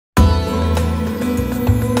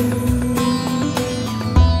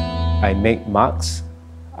I make marks,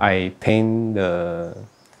 I paint the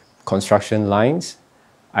construction lines,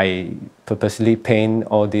 I purposely paint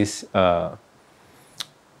all these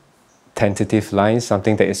tentative lines,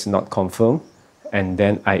 something that is not confirmed, and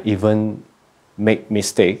then I even make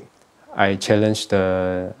mistake. I challenge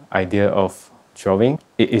the idea of drawing.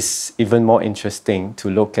 It is even more interesting to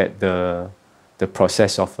look at the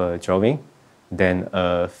process of a drawing than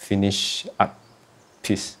a finished art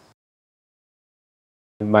piece.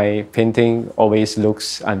 My painting always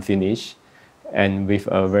looks unfinished and with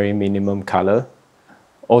a very minimum color.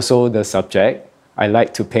 Also the subject, I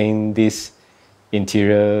like to paint this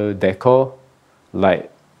interior decor,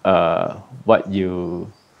 like what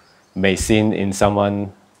you may see in someone's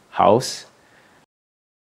house.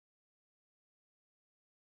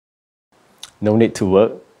 No need to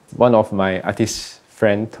work. One of my artist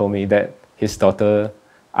friends told me that his daughter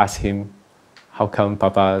asked him, how come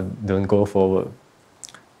Papa don't go for work?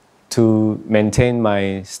 To maintain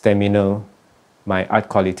my stamina, my art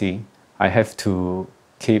quality, I have to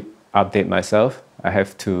keep update myself. I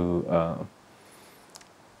have to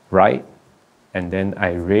write, and then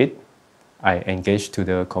I read. I engage to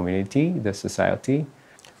the community, the society,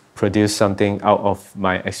 produce something out of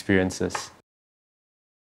my experiences.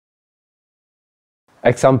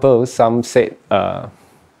 Example, some said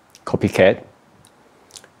copycat,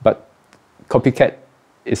 but copycat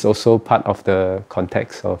is also part of the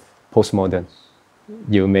context of postmodern.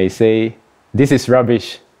 You may say, this is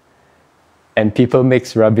rubbish, and people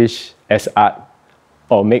make rubbish as art,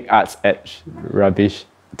 or make arts as rubbish.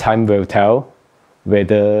 Time will tell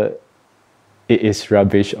whether it is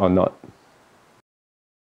rubbish or not.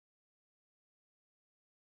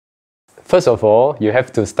 First of all, you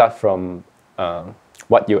have to start from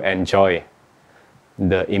what you enjoy.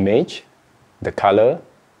 The image, the color,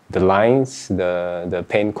 the lines, the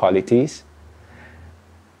paint qualities.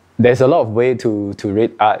 There's a lot of ways to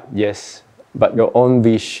read art, yes, but your own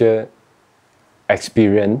visual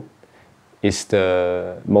experience is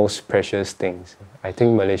the most precious thing. I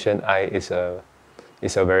think Malaysian Eye is a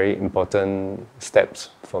very important step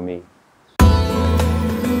for me.